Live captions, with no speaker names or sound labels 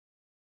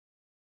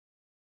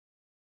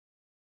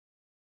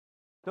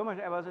Thomas,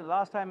 I was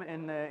last time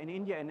in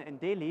India, in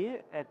Delhi,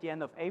 at the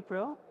end of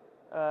April,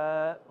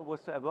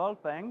 with the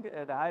World Bank,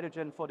 the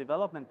Hydrogen for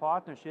Development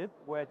Partnership,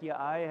 where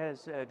DI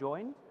has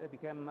joined,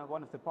 became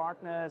one of the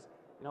partners,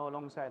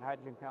 alongside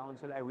Hydrogen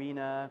Council,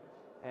 RENA,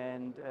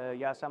 and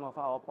some of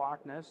our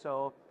partners.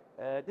 So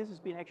this has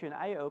been actually an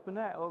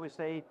eye-opener. I always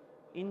say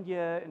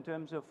India, in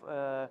terms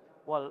of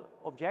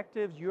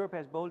objectives, Europe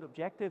has bold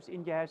objectives,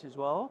 India has as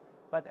well.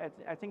 But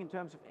I think in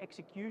terms of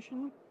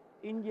execution,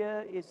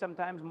 India is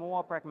sometimes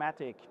more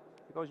pragmatic,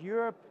 because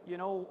Europe,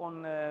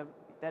 on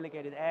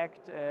delegated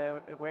act,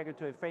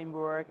 regulatory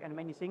framework, and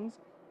many things,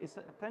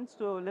 tends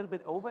to a little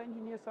bit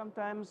over-engineer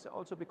sometimes,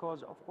 also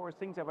because, of course,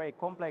 things are very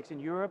complex in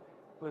Europe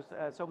with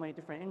so many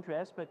different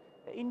interests. But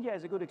India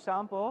is a good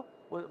example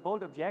with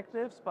bold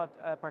objectives,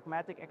 but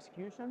pragmatic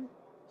execution.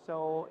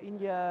 So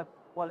India,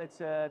 it's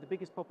the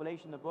biggest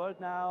population in the world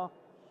now,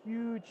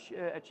 huge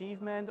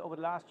achievement over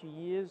the last few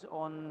years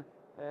on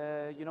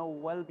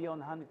well beyond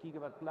 100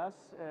 gigawatt plus,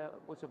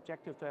 with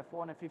objective to have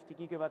 450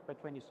 gigawatt by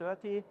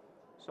 2030.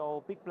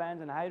 So big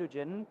plans in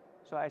hydrogen.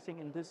 So I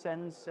think in this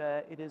sense,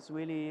 it is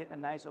really a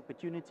nice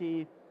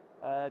opportunity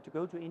to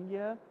go to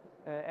India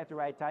at the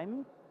right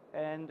time.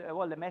 And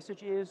the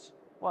message is,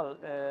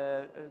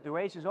 the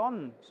race is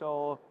on.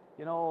 So,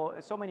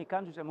 so many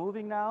countries are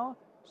moving now.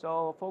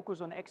 So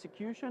focus on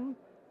execution.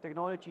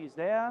 Technology is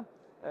there.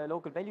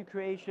 Local value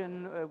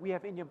creation. We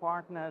have Indian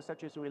partners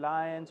such as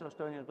Reliance or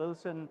Sterling &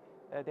 Wilson.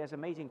 There's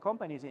amazing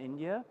companies in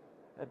India.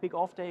 Big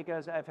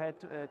off-takers. I've had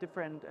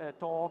different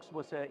talks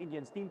with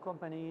Indian steam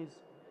companies.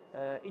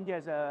 India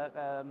is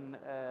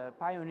a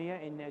pioneer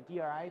in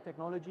DRI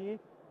technology,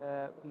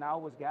 now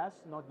with gas,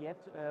 not yet,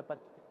 but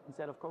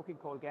instead of coking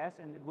coal gas,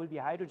 and it will be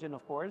hydrogen,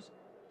 of course.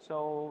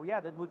 So yeah,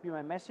 that would be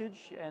my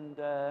message, and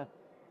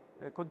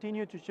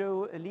continue to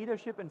show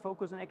leadership and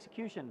focus on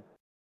execution.